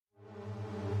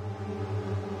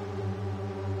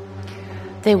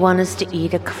They want us to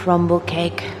eat a crumble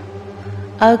cake.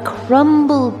 A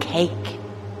crumble cake.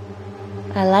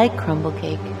 I like crumble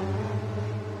cake,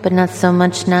 but not so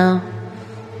much now.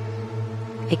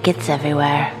 It gets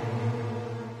everywhere.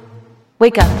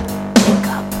 Wake up, wake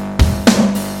up.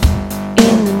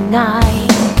 In the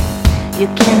night, you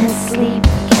can't sleep,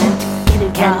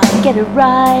 can't get it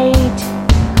right.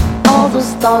 All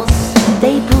those thoughts,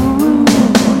 they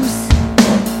bruise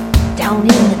down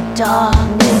in the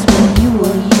darkness when you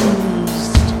were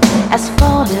used as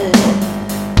fodder,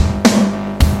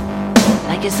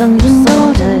 like your sons and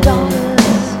daughters.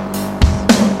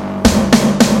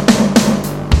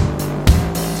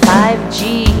 5G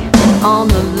on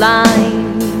the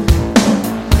line,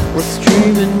 we're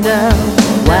streaming now,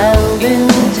 wild in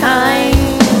time.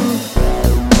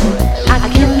 I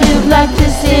can't live like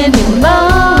this anymore.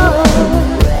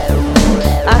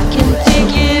 I can't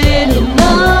take it anymore.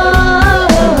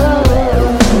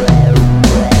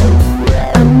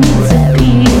 I need some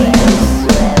peace.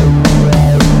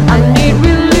 I need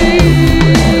release.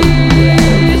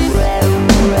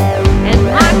 And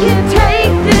I can't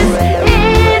take this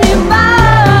anymore.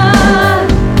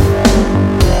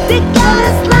 The girl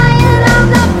is lying on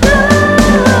the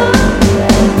floor,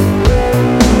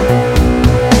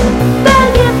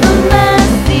 begging for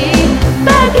mercy,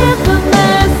 begging for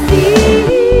mercy.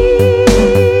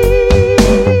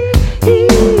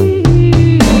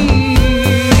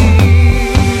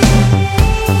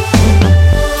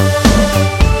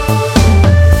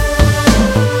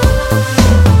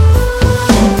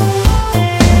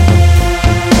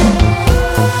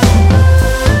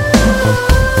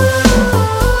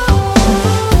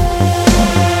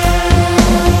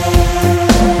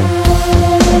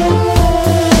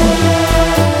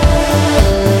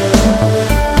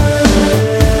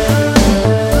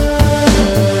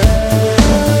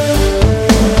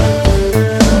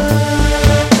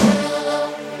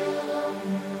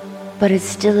 But it's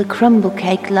still a crumble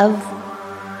cake, love.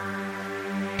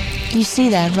 You see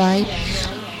that, right?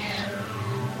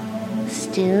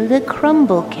 Still the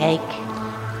crumble cake.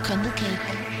 Crumble cake.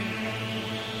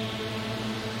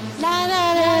 La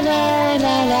la la la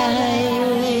la la.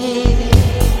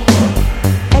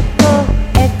 Echo,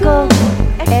 echo,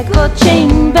 echo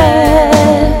chamber.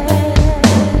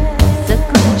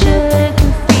 Circle jerk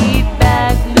and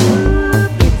feedback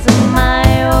loop. It's a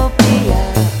myopia.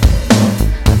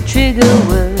 Trigger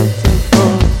words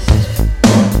enforced.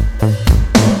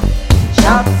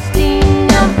 Sharp sting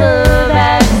of the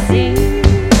vaccine.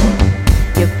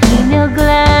 Your pineal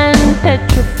gland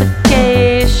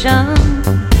petrification.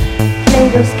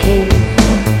 Plato's cave,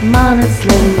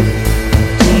 monoslave.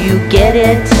 Do you get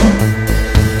it?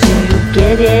 Do you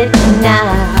get it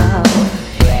now?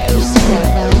 You see that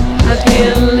now? I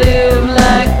can't live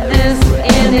like this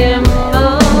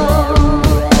anymore.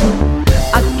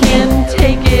 I can't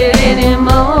take it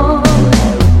anymore.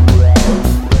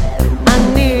 I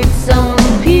need some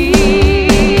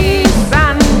peace. I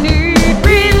need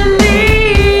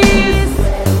release.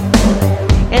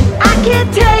 And I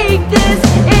can't take this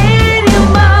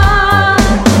anymore.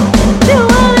 The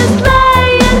one is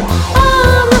lying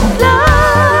on the floor,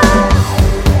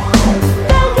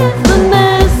 begging for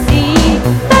mercy,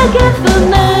 begging for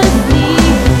mercy.